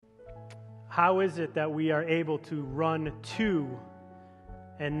How is it that we are able to run to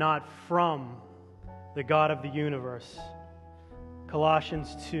and not from the God of the universe?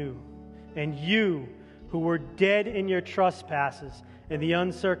 Colossians 2. And you, who were dead in your trespasses and the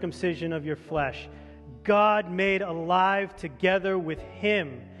uncircumcision of your flesh, God made alive together with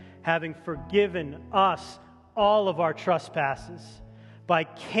him, having forgiven us all of our trespasses, by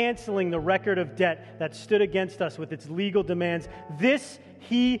canceling the record of debt that stood against us with its legal demands. This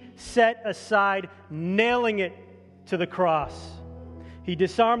he set aside, nailing it to the cross. He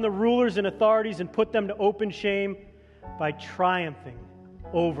disarmed the rulers and authorities and put them to open shame by triumphing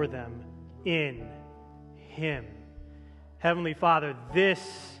over them in him. Heavenly Father, this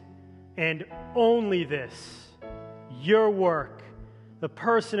and only this, your work, the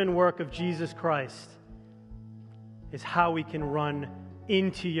person and work of Jesus Christ, is how we can run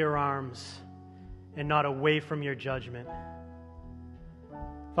into your arms and not away from your judgment.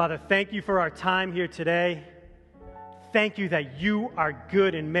 Father, thank you for our time here today. Thank you that you are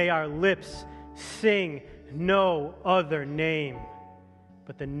good, and may our lips sing no other name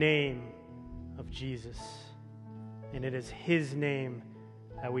but the name of Jesus. And it is his name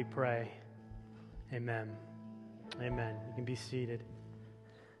that we pray. Amen. Amen. You can be seated.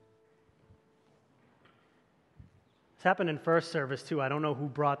 This happened in first service too. I don't know who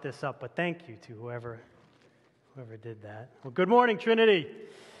brought this up, but thank you to whoever did that. Well, good morning, Trinity.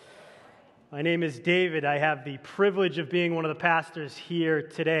 My name is David. I have the privilege of being one of the pastors here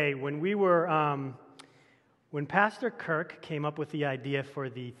today. When Pastor Kirk came up with the idea for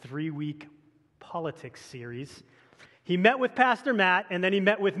the 3-week politics series, he met with Pastor Matt, and then he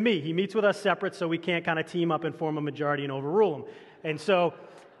met with me. He meets with us separate so we can't kind of team up and form a majority and overrule him. And so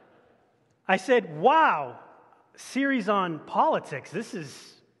I said, wow, series on politics. This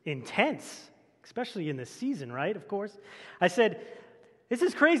is intense, especially in this season, right? Of course. I said, this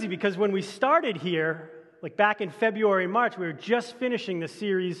is crazy because when we started here, like back in February, March, we were just finishing the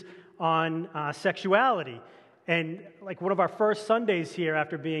series on sexuality. And like one of our first Sundays here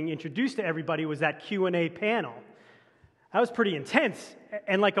after being introduced to everybody was that Q&A panel. That was pretty intense.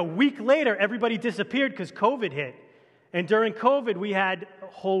 And like a week later, everybody disappeared because COVID hit. And during COVID, we had a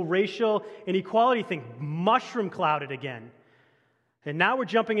whole racial inequality thing mushroom clouded again. And now we're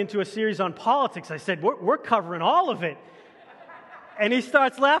jumping into a series on politics. I said, we're covering all of it. And he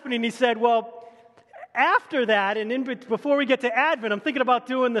starts laughing and he said, well, after that, and before we get to Advent, I'm thinking about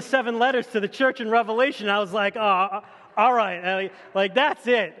doing the 7 letters to the church in Revelation. I was like, oh, all right. Like, that's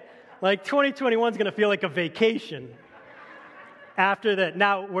it. Like, 2021 is going to feel like a vacation after that.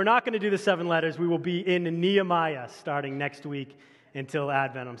 Now, we're not going to do the 7 letters. We will be in Nehemiah starting next week until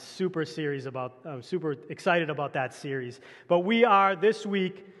Advent. I'm super excited about that series. But we are, this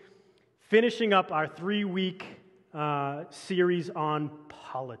week, finishing up our 3-week series on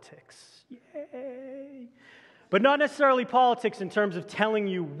politics. Yay! But not necessarily politics in terms of telling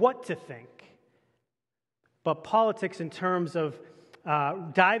you what to think, but politics in terms of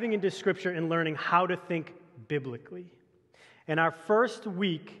diving into Scripture and learning how to think biblically. In our first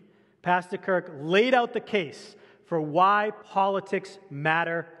week, Pastor Kirk laid out the case for why politics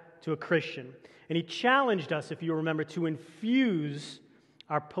matter to a Christian. And he challenged us, if you remember, to infuse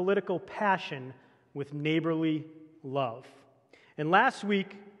our political passion with neighborly love. And last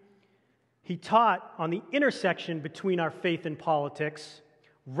week, he taught on the intersection between our faith and politics,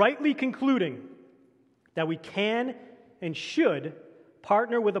 rightly concluding that we can and should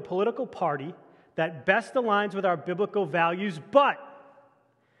partner with a political party that best aligns with our biblical values, but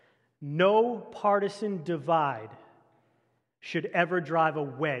no partisan divide should ever drive a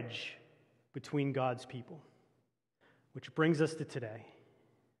wedge between God's people. Which brings us to today.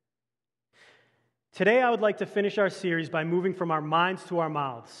 Today, I would like to finish our series by moving from our minds to our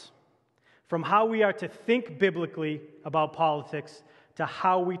mouths, from how we are to think biblically about politics to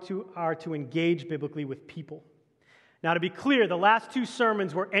how we are to engage biblically with people. Now, to be clear, the last 2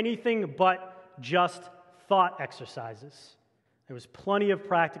 sermons were anything but just thought exercises. There was plenty of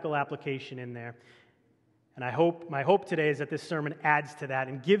practical application in there. And my hope today is that this sermon adds to that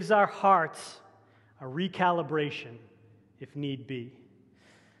and gives our hearts a recalibration if need be.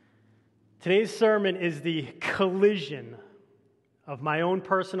 Today's sermon is the collision of my own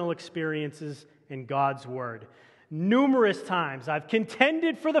personal experiences and God's Word. Numerous times I've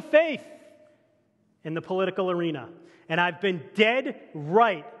contended for the faith in the political arena, and I've been dead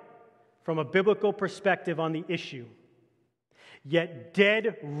right from a biblical perspective on the issue, yet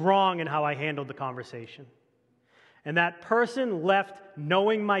dead wrong in how I handled the conversation. And that person left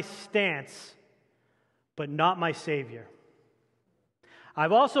knowing my stance, but not my Savior.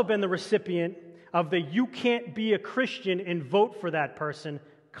 I've also been the recipient of the "you can't be a Christian and vote for that person"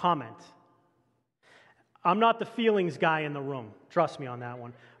 comment. I'm not the feelings guy in the room. Trust me on that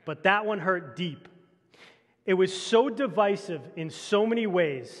one. But that one hurt deep. It was so divisive in so many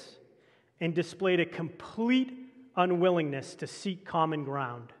ways and displayed a complete unwillingness to seek common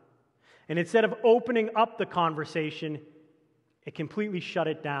ground. And instead of opening up the conversation, it completely shut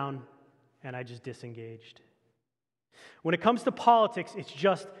it down, and I just disengaged. When it comes to politics, it's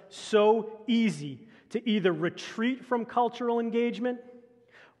just so easy to either retreat from cultural engagement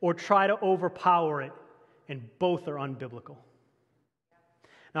or try to overpower it, and both are unbiblical.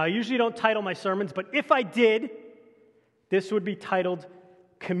 Now, I usually don't title my sermons, but if I did, this would be titled,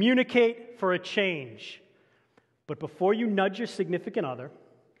 Communicate for a Change. But before you nudge your significant other,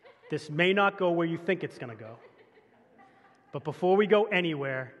 this may not go where you think it's going to go. But before we go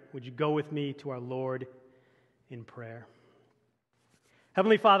anywhere, would you go with me to our Lord in prayer?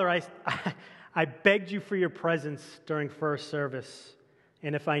 Heavenly Father, I begged you for your presence during first service,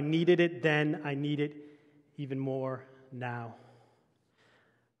 and if I needed it then, I need it even more now.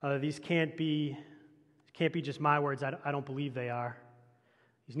 These can't be just my words. I don't believe they are.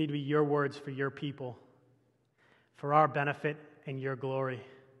 These need to be your words for your people, for our benefit and your glory.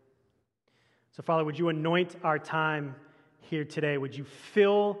 So, Father, would you anoint our time here today? Would you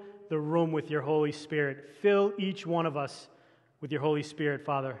fill the room with your Holy Spirit? Fill each one of us with your Holy Spirit,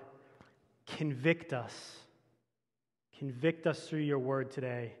 Father. Convict us. Convict us through your word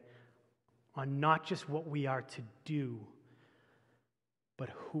today on not just what we are to do, but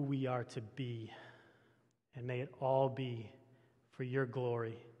who we are to be. And may it all be for your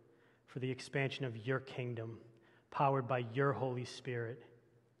glory, for the expansion of your kingdom, powered by your Holy Spirit,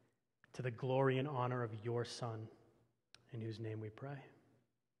 to the glory and honor of your Son, in whose name we pray.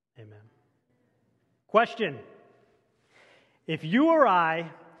 Amen. Question. If you or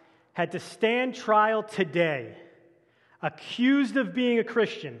I had to stand trial today, accused of being a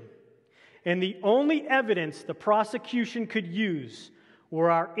Christian, and the only evidence the prosecution could use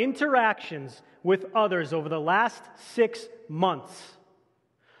were our interactions with others over the last 6 months,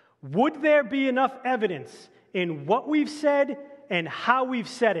 would there be enough evidence in what we've said and how we've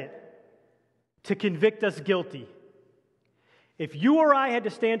said it to convict us guilty? If you or I had to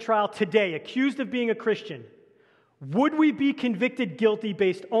stand trial today, accused of being a Christian, would we be convicted guilty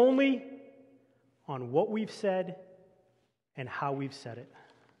based only on what we've said and how we've said it?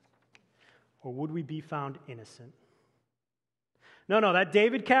 Or would we be found innocent? No, that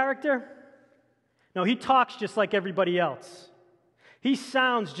David character, no, he talks just like everybody else. He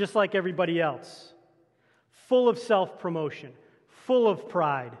sounds just like everybody else. Full of self-promotion, full of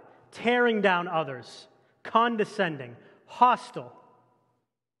pride, tearing down others, condescending, hostile.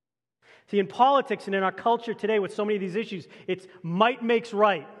 See, in politics and in our culture today with so many of these issues, it's might makes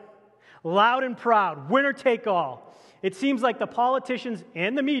right. Loud and proud, winner take all. It seems like the politicians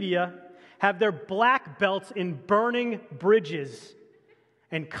and the media have their black belts in burning bridges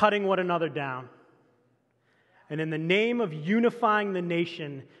and cutting one another down. And in the name of unifying the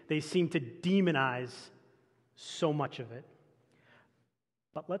nation, they seem to demonize so much of it.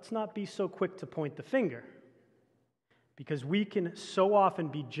 But let's not be so quick to point the finger, because we can so often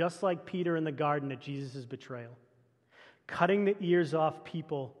be just like Peter in the garden at Jesus' betrayal, cutting the ears off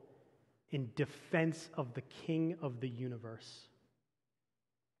people in defense of the King of the universe.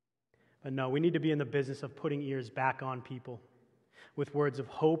 But no, we need to be in the business of putting ears back on people with words of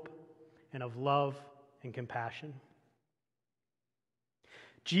hope and of love and compassion.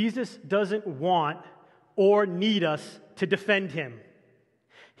 Jesus doesn't want or need us to defend him.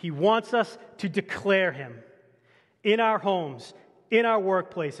 He wants us to declare him in our homes, in our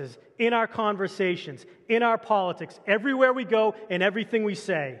workplaces, in our conversations, in our politics, everywhere we go and everything we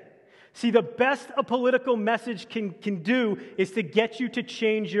say. See, the best a political message can do is to get you to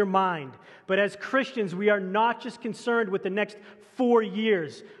change your mind. But as Christians, we are not just concerned with the next 4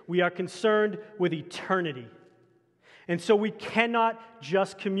 years. We are concerned with eternity. And so we cannot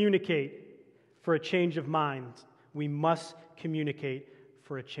just communicate for a change of minds. We must communicate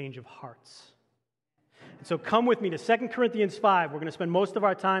for a change of hearts. And so come with me to 2 Corinthians 5. We're going to spend most of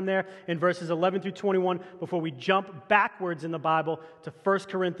our time there in verses 11 through 21 before we jump backwards in the Bible to 1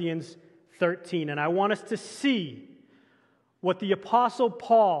 Corinthians 13. And I want us to see what the Apostle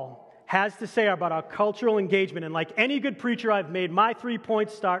Paul has to say about our cultural engagement. And like any good preacher I've made, my 3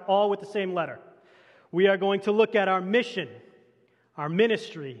 points start all with the same letter. We are going to look at our mission, our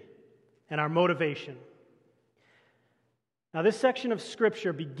ministry, and our motivation. Now, this section of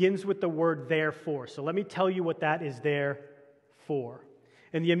Scripture begins with the word therefore. So let me tell you what that is there for.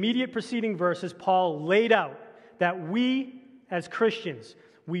 In the immediate preceding verses, Paul laid out that we, as Christians,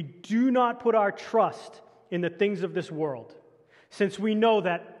 we do not put our trust in the things of this world, since we know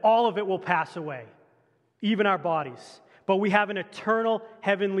that all of it will pass away. even our bodies, but we have an eternal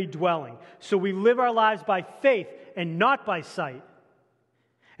heavenly dwelling. So we live our lives by faith and not by sight.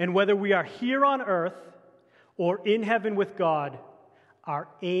 And whether we are here on earth or in heaven with God, our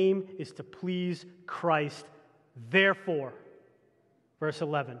aim is to please Christ. Therefore, verse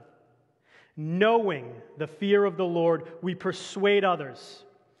 11, knowing the fear of the Lord, we persuade others.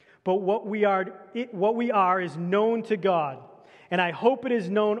 But what we are is known to God, and I hope it is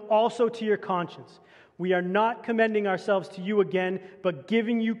known also to your conscience. We are not commending ourselves to you again, but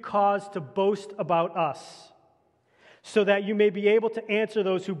giving you cause to boast about us, so that you may be able to answer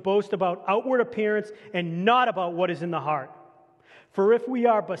those who boast about outward appearance and not about what is in the heart. For if we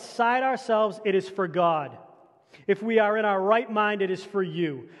are beside ourselves, it is for God. If we are in our right mind, it is for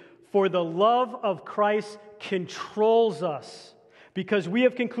you. For the love of Christ controls us, because we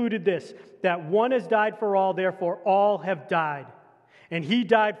have concluded this, that one has died for all, therefore all have died. And he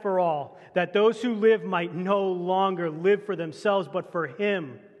died for all, that those who live might no longer live for themselves, but for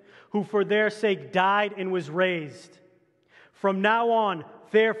him, who for their sake died and was raised. From now on,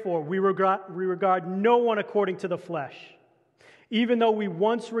 therefore, we regard no one according to the flesh. Even though we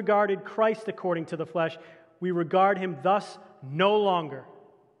once regarded Christ according to the flesh, we regard him thus no longer.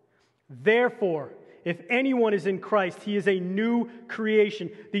 Therefore, if anyone is in Christ, he is a new creation.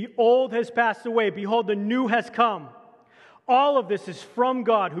 The old has passed away. Behold, the new has come. All of this is from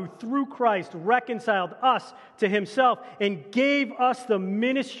God, who through Christ reconciled us to himself and gave us the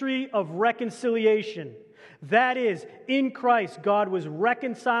ministry of reconciliation. That is, in Christ, God was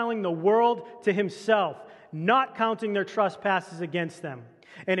reconciling the world to himself, not counting their trespasses against them,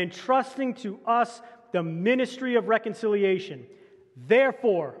 and entrusting to us the ministry of reconciliation.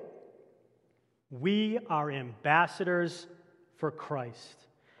 Therefore, we are ambassadors for Christ,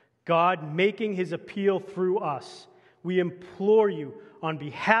 God making his appeal through us. We implore you, on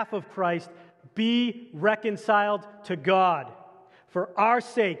behalf of Christ, be reconciled to God. For our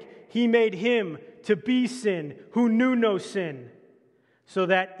sake, he made him to be sin who knew no sin, so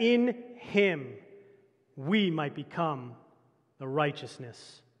that in him we might become the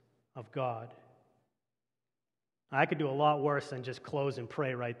righteousness of God. I could do a lot worse than just close and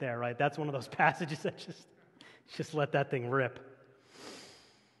pray right there, right? That's one of those passages that just let that thing rip.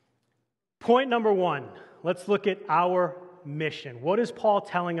 Point number one, let's look at our mission. What is Paul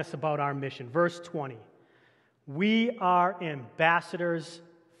telling us about our mission? Verse 20. We are ambassadors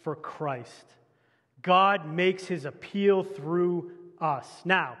for Christ. God makes his appeal through us.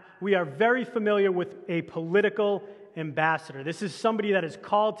 Now, we are very familiar with a political ambassador. This is somebody that is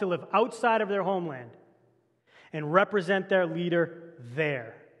called to live outside of their homeland and represent their leader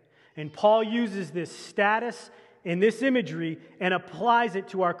there. And Paul uses this status and this imagery and applies it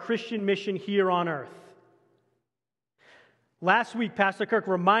to our Christian mission here on earth. Last week, Pastor Kirk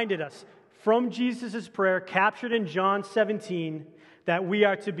reminded us from Jesus' prayer captured in John 17 that we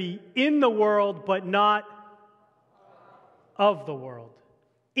are to be in the world but not of the world.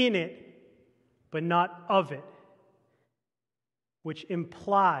 In it, but not of it. Which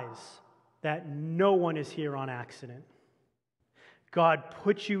implies that no one is here on accident. God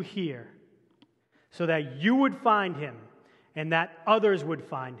put you here so that you would find him and that others would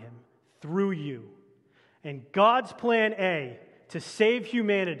find him through you. And God's plan A, to save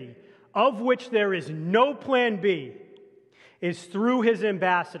humanity, of which there is no plan B, is through his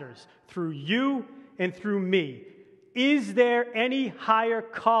ambassadors, through you and through me. Is there any higher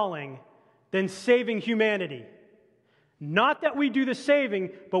calling than saving humanity? Not that we do the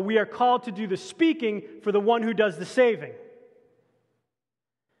saving, but we are called to do the speaking for the one who does the saving.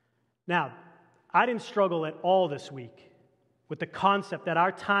 Now, I didn't struggle at all this week with the concept that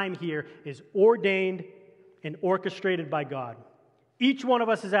our time here is ordained and orchestrated by God. Each one of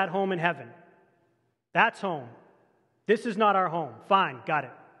us is at home in heaven. That's home. This is not our home. Fine, got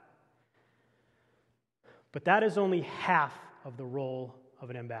it. But that is only half of the role of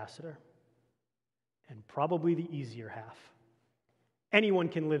an ambassador, and probably the easier half. Anyone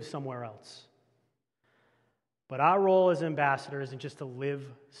can live somewhere else. But our role as ambassadors isn't just to live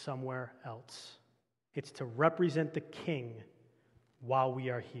somewhere else. It's to represent the King while we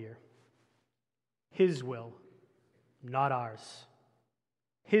are here. His will, not ours.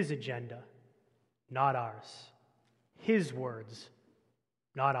 His agenda, not ours. His words,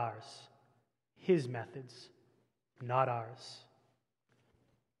 not ours. His methods, not ours.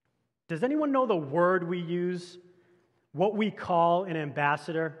 Does anyone know the word we use, what we call an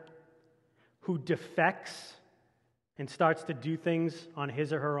ambassador who defects and starts to do things on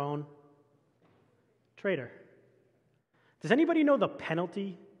his or her own? Traitor. Does anybody know the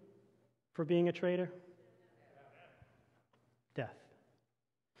penalty for being a traitor? Death.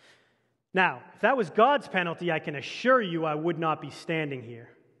 Now, if that was God's penalty, I can assure you I would not be standing here.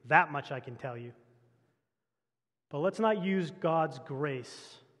 That much I can tell you. But let's not use God's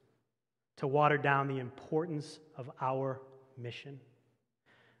grace to water down the importance of our mission.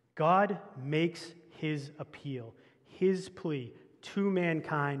 God makes his appeal, his plea to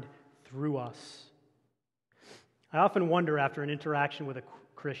mankind through us. I often wonder after an interaction with a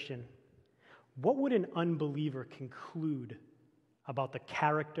Christian, what would an unbeliever conclude about the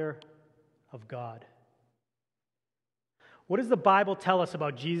character of God? What does the Bible tell us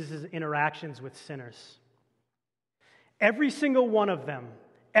about Jesus' interactions with sinners? Every single one of them,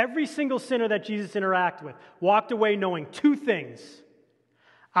 every single sinner that Jesus interacted with, walked away knowing two things.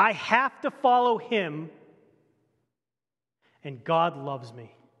 I have to follow him, and God loves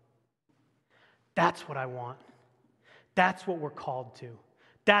me. That's what I want. That's what we're called to.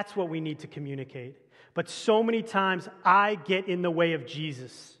 That's what we need to communicate. But so many times I get in the way of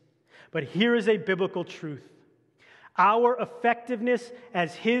Jesus. But here is a biblical truth. Our effectiveness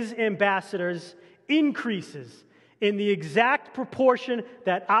as his ambassadors increases in the exact proportion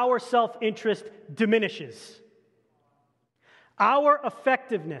that our self-interest diminishes. Our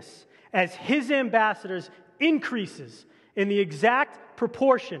effectiveness as his ambassadors increases in the exact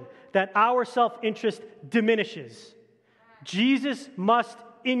proportion that our self-interest diminishes. Jesus must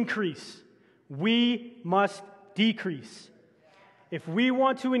increase. We must decrease. If we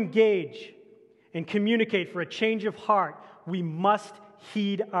want to engage and communicate for a change of heart, we must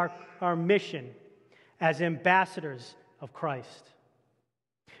heed our mission as ambassadors of Christ.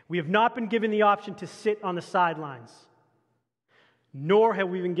 We have not been given the option to sit on the sidelines, nor have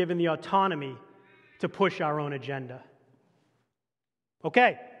we been given the autonomy to push our own agenda.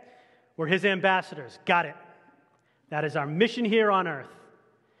 Okay, we're his ambassadors. Got it. That is our mission here on earth.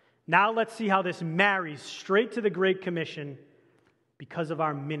 Now let's see how this marries straight to the Great Commission because of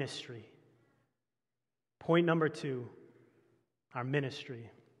our ministry. Point number 2, our ministry.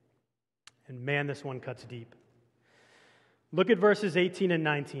 And man, this one cuts deep. Look at verses 18 and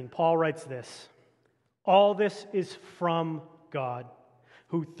 19. Paul writes this: all this is from God,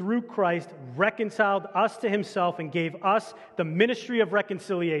 who through Christ reconciled us to himself and gave us the ministry of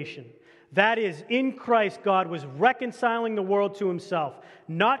reconciliation. That is, in Christ, God was reconciling the world to himself,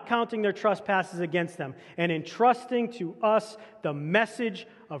 not counting their trespasses against them, and entrusting to us the message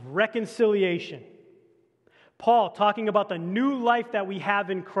of reconciliation. Paul talking about the new life that we have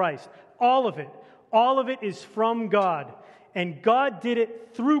in Christ. All of it is from God. And God did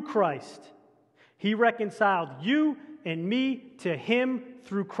it through Christ. He reconciled you and me to him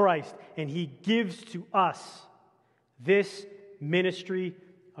through Christ. And he gives to us this ministry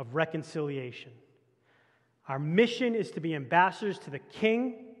of reconciliation. Our mission is to be ambassadors to the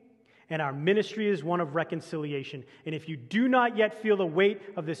King, and our ministry is one of reconciliation. And if you do not yet feel the weight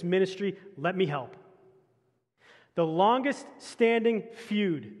of this ministry, let me help. The longest standing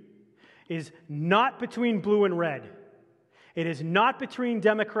feud is not between blue and red. It is not between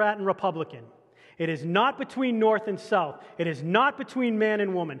Democrat and Republican. It is not between North and South. It is not between man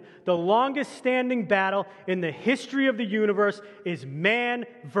and woman. The longest standing battle in the history of the universe is man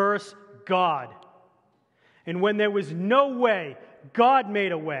versus God. And when there was no way, God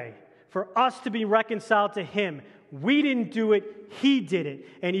made a way for us to be reconciled to him. We didn't do it, he did it.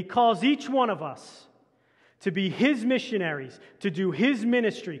 And he calls each one of us to be his missionaries, to do his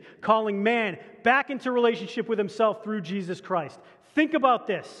ministry, calling man back into relationship with himself through Jesus Christ. Think about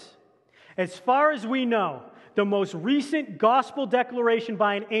this. As far as we know, the most recent gospel declaration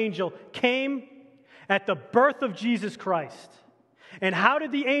by an angel came at the birth of Jesus Christ. And how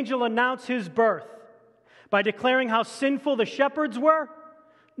did the angel announce his birth? By declaring how sinful the shepherds were?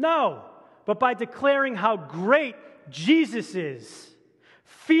 No, but by declaring how great Jesus is.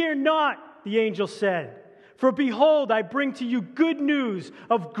 Fear not, the angel said. For behold, I bring to you good news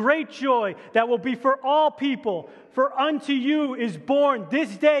of great joy that will be for all people. For unto you is born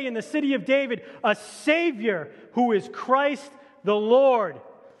this day in the city of David a Savior who is Christ the Lord.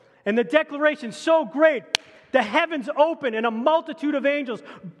 And the declaration so great, the heavens open and a multitude of angels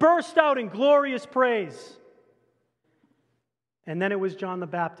burst out in glorious praise. And then it was John the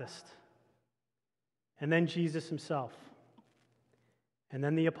Baptist. And then Jesus himself. And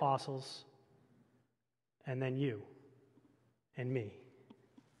then the apostles. And then you and me.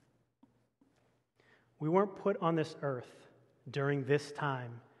 We weren't put on this earth during this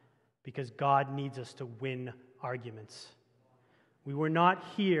time because God needs us to win arguments. We were not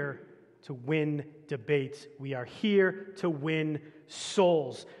here to win debates. We are here to win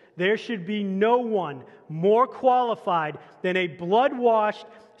souls. there should be no one more qualified than a blood-washed,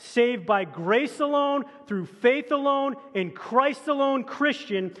 saved by grace alone, through faith alone, in Christ alone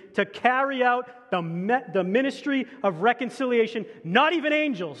Christian to carry out the ministry of reconciliation, not even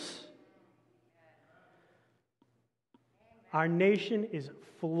angels. Our nation is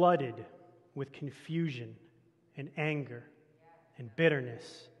flooded with confusion and anger and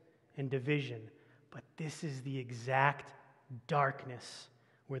bitterness and division. But this is the exact darkness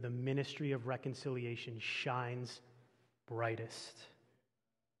where the ministry of reconciliation shines brightest.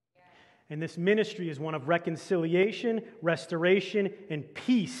 And this ministry is one of reconciliation, restoration, and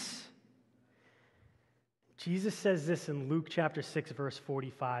peace. Jesus says this in Luke chapter 6, verse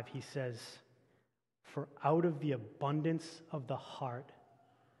 45. He says, "For out of the abundance of the heart,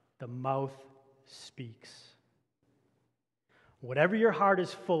 the mouth speaks." Whatever your heart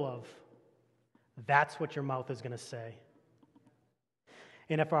is full of, that's what your mouth is going to say.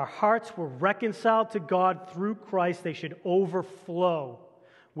 And if our hearts were reconciled to God through Christ, they should overflow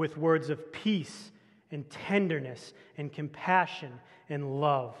with words of peace and tenderness and compassion and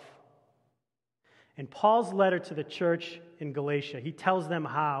love. In Paul's letter to the church in Galatia, he tells them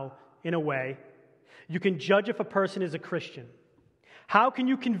how, in a way, you can judge if a person is a Christian. How can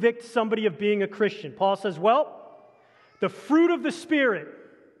you convict somebody of being a Christian? Paul says, well, the fruit of the Spirit,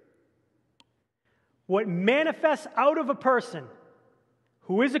 what manifests out of a person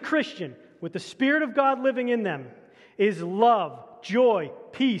who is a Christian with the Spirit of God living in them, is love, joy,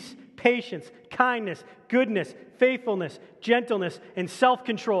 peace, patience, kindness, goodness, faithfulness, gentleness, and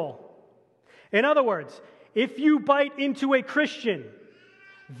self-control. In other words, if you bite into a Christian,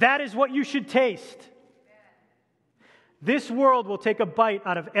 that is what you should taste. This world will take a bite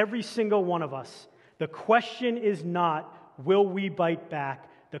out of every single one of us. The question is not, will we bite back?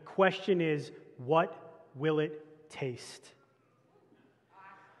 The question is, what will it taste?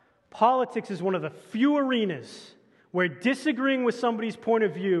 Politics is one of the few arenas where disagreeing with somebody's point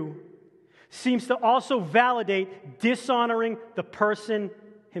of view seems to also validate dishonoring the person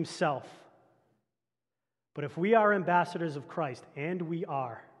himself. But if we are ambassadors of Christ, and we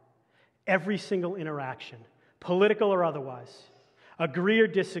are, every single interaction, political or otherwise, agree or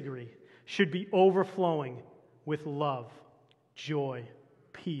disagree, should be overflowing with love, joy,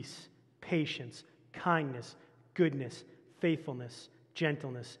 peace, patience, kindness, goodness, faithfulness,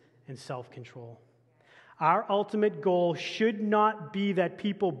 gentleness, and self-control. Our ultimate goal should not be that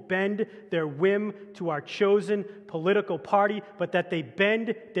people bend their whim to our chosen political party, but that they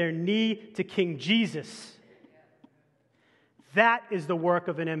bend their knee to King Jesus. That is the work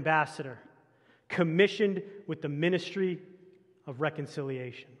of an ambassador, commissioned with the ministry of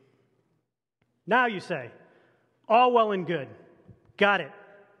reconciliation. Now you say, all well and good. Got it.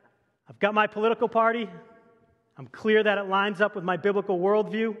 I've got my political party. I'm clear that it lines up with my biblical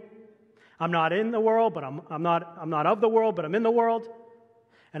worldview. I'm not in the world, but I'm not of the world, but I'm in the world.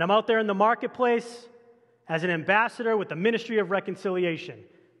 And I'm out there in the marketplace as an ambassador with the ministry of reconciliation.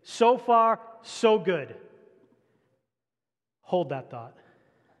 So far, so good. Hold that thought.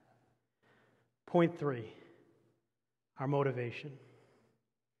 Point 3, our motivation.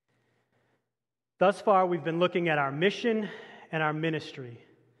 Thus far, we've been looking at our mission and our ministry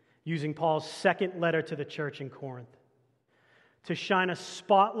using Paul's second letter to the church in Corinth. To shine a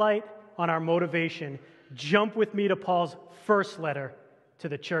spotlight on our motivation, jump with me to Paul's first letter to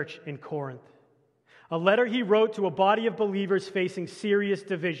the church in Corinth. A letter he wrote to a body of believers facing serious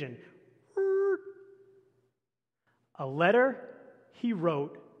division. A letter he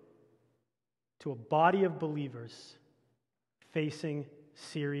wrote to a body of believers facing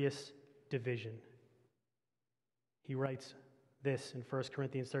serious division. He writes this in 1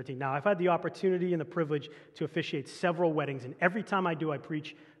 Corinthians 13. Now, I've had the opportunity and the privilege to officiate several weddings, and every time I do, I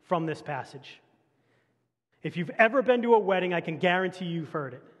preach from this passage. If you've ever been to a wedding, I can guarantee you've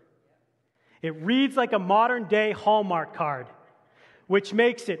heard it. It reads like a modern-day Hallmark card, which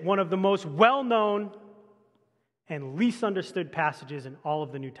makes it one of the most well-known and least understood passages in all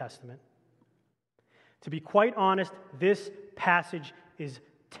of the New Testament. To be quite honest, this passage is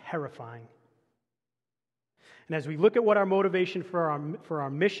terrifying. And as we look at what our motivation for our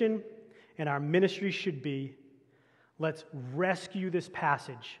mission and our ministry should be, let's rescue this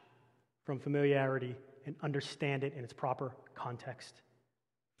passage from familiarity and understand it in its proper context.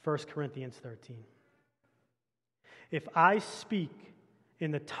 1 Corinthians 13. If I speak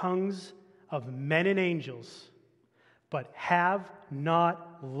in the tongues of men and angels, but have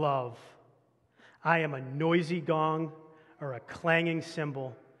not love, I am a noisy gong or a clanging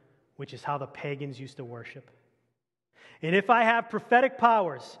cymbal, which is how the pagans used to worship. And if I have prophetic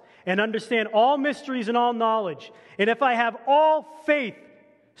powers and understand all mysteries and all knowledge, and if I have all faith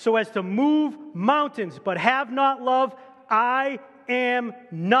so as to move mountains, but have not love, I am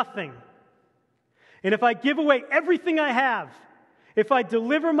nothing. And if I give away everything I have, if I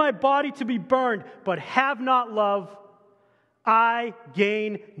deliver my body to be burned, but have not love, I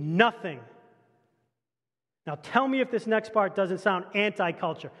gain nothing. Now tell me if this next part doesn't sound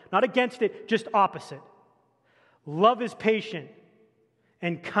anti-culture. Not against it, just opposite. Love is patient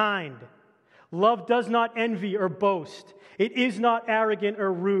and kind. Love does not envy or boast. It is not arrogant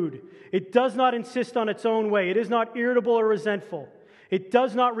or rude. It does not insist on its own way. It is not irritable or resentful. It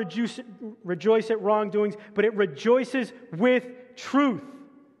does not rejoice at wrongdoings, but it rejoices with truth.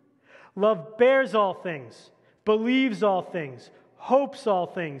 Love bears all things, believes all things, hopes all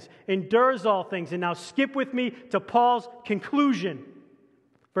things, endures all things. And now skip with me to Paul's conclusion.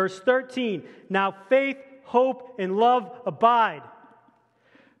 Verse 13, now faith, hope, and love abide.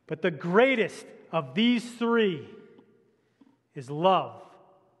 But the greatest of these three is love.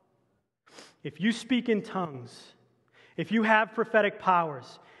 If you speak in tongues, if you have prophetic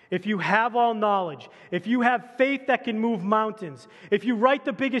powers, if you have all knowledge, if you have faith that can move mountains, if you write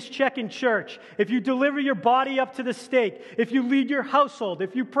the biggest check in church, if you deliver your body up to the stake, if you lead your household,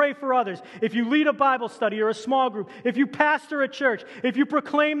 if you pray for others, if you lead a Bible study or a small group, if you pastor a church, if you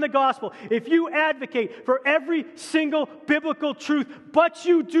proclaim the gospel, if you advocate for every single biblical truth, but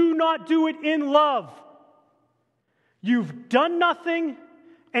you do not do it in love, you've done nothing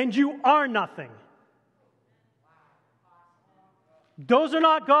and you are nothing. Those are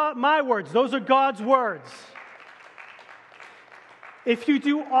not my words. Those are God's words. If you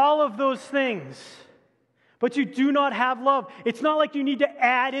do all of those things, but you do not have love, it's not like you need to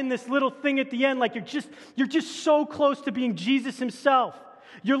add in this little thing at the end, like you're just so close to being Jesus himself.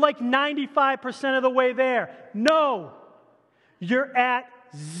 You're like 95% of the way there. No, you're at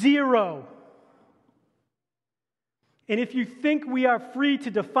 0. And if you think we are free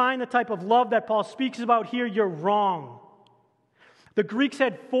to define the type of love that Paul speaks about here, you're wrong. The Greeks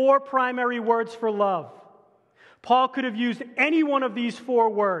had 4 primary words for love. Paul could have used any one of these 4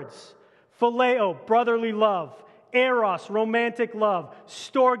 words. Phileo, brotherly love. Eros, romantic love.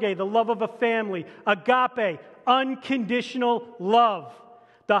 Storge, the love of a family. Agape, unconditional love.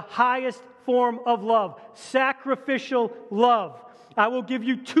 The highest form of love. Sacrificial love. I will give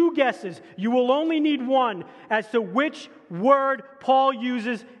you 2 guesses. You will only need one as to which word Paul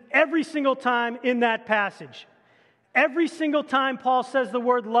uses every single time in that passage. Every single time Paul says the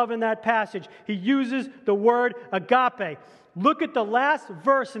word love in that passage, he uses the word agape. Look at the last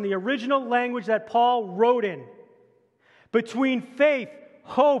verse in the original language that Paul wrote in. Between faith,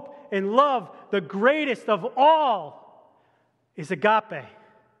 hope, and love, the greatest of all is agape.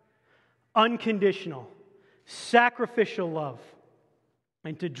 Unconditional, sacrificial love.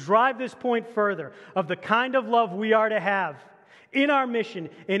 And to drive this point further of the kind of love we are to have in our mission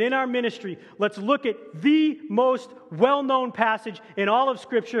and in our ministry, let's look at the most well-known passage in all of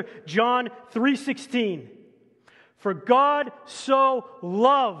Scripture, John 3:16. For God so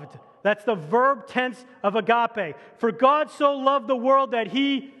loved, that's the verb tense of agape. For God so loved the world that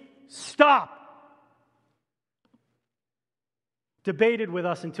he debated with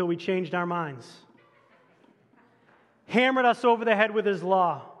us until we changed our minds. Hammered us over the head with his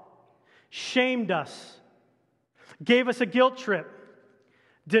law. Shamed us. Gave us a guilt trip,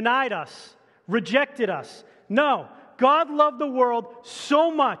 denied us, rejected us. No, God loved the world so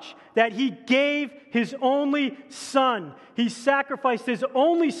much that he gave his only Son. He sacrificed his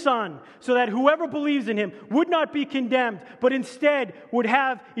only Son so that whoever believes in him would not be condemned, but instead would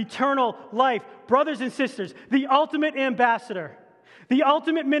have eternal life. Brothers and sisters, the ultimate ambassador, the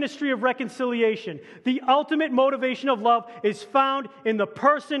ultimate ministry of reconciliation, the ultimate motivation of love is found in the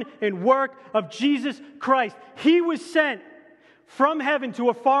person and work of Jesus Christ. He was sent from heaven to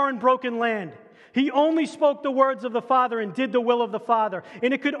a foreign, broken land. He only spoke the words of the Father and did the will of the Father.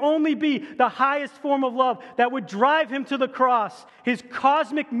 And it could only be the highest form of love that would drive him to the cross, his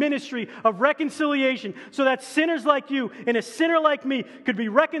cosmic ministry of reconciliation, so that sinners like you and a sinner like me could be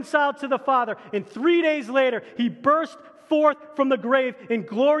reconciled to the Father. And 3 days later, he burst forth from the grave in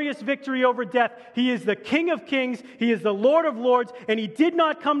glorious victory over death. He is the King of kings. He is the Lord of lords. And he did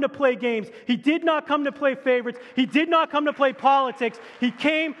not come to play games. He did not come to play favorites. He did not come to play politics. He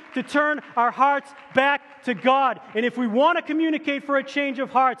came to turn our hearts back to God. And if we want to communicate for a change of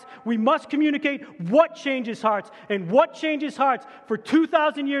hearts, we must communicate what changes hearts. And what changes hearts for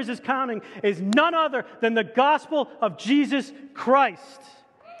 2,000 years is counting is none other than the gospel of Jesus Christ.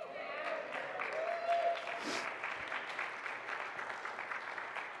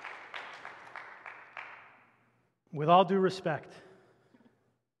 With all due respect,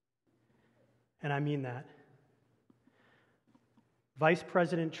 and I mean that, Vice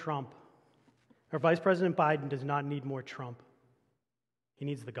President Biden does not need more Trump. He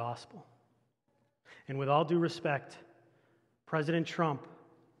needs the gospel. And with all due respect, President Trump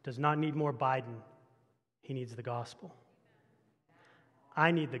does not need more Biden. He needs the gospel.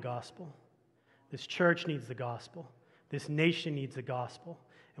 I need the gospel. This church needs the gospel. This nation needs the gospel.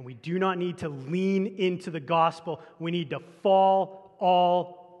 And we do not need to lean into the gospel. We need to fall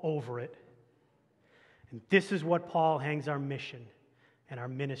all over it. And this is what Paul hangs our mission and our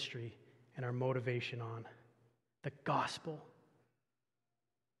ministry and our motivation on. The gospel.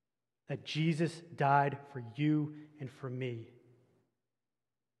 That Jesus died for you and for me.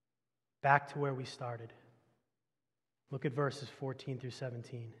 Back to where we started. Look at verses 14 through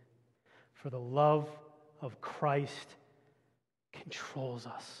 17. For the love of Christ controls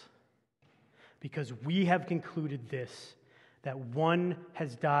us, because we have concluded this, that one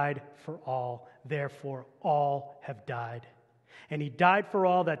has died for all, therefore all have died. And he died for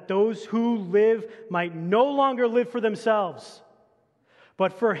all, that those who live might no longer live for themselves,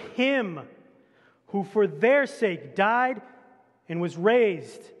 but for him who for their sake died and was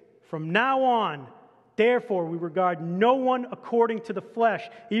raised. From now on, therefore, we regard no one according to the flesh,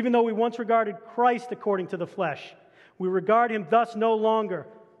 even though we once regarded Christ according to the flesh. We regard him thus no longer.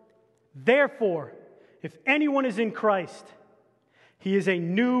 Therefore, if anyone is in Christ, he is a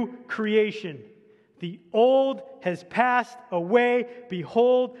new creation. The old has passed away.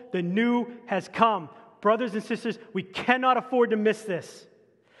 Behold, the new has come. Brothers and sisters, we cannot afford to miss this.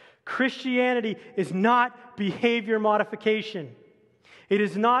 Christianity is not behavior modification. It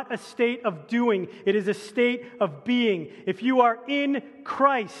is not a state of doing. It is a state of being. If you are in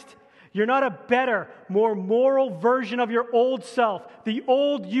Christ, you're not a better, more moral version of your old self. The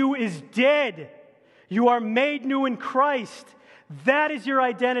old you is dead. You are made new in Christ. That is your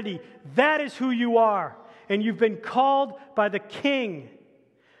identity. That is who you are. And you've been called by the King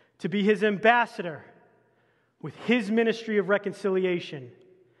to be his ambassador with his ministry of reconciliation,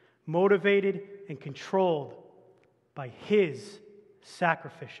 motivated and controlled by his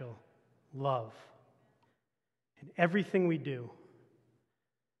sacrificial love. In everything we do,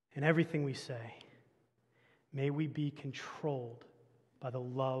 in everything we say, may we be controlled by the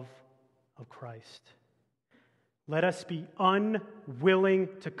love of Christ. Let us be unwilling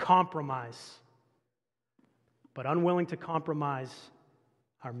to compromise, but unwilling to compromise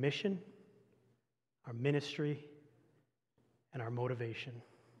our mission, our ministry, and our motivation.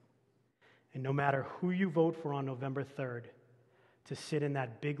 And no matter who you vote for on November 3rd to sit in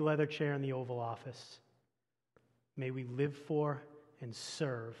that big leather chair in the Oval Office, may we live for and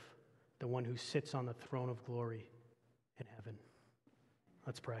serve the one who sits on the throne of glory in heaven.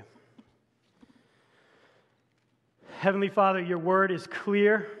 Let's pray. Heavenly Father, your word is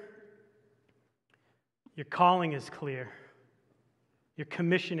clear. Your calling is clear. Your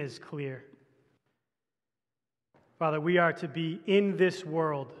commission is clear. Father, we are to be in this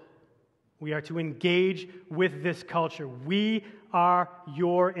world. We are to engage with this culture. We are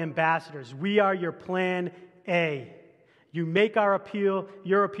your ambassadors. We are your plan A. You make your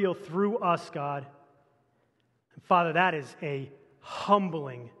appeal through us, God. And Father, that is a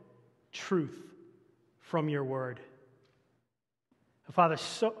humbling truth from your word. Father,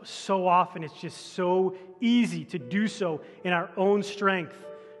 so often it's just so easy to do so in our own strength.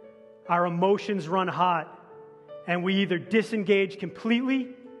 Our emotions run hot, and we either disengage completely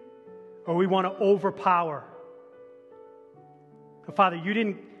or we want to overpower. Father, you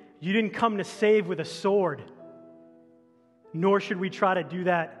didn't come to save with a sword, nor should we try to do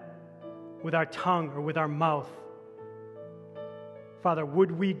that with our tongue or with our mouth. Father,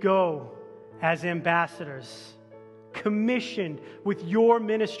 would we go as ambassadors, commissioned with your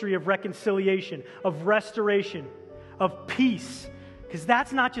ministry of reconciliation, of restoration, of peace? Because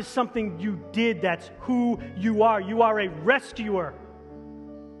that's not just something you did, that's who you are. You are a rescuer.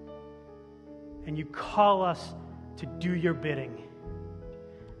 And you call us to do your bidding.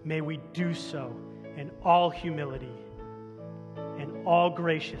 May we do so in all humility, in all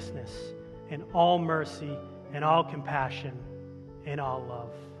graciousness, in all mercy, in all compassion, in all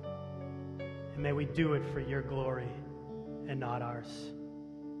love. And may we do it for your glory and not ours.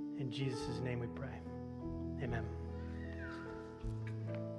 In Jesus' name we pray. Amen.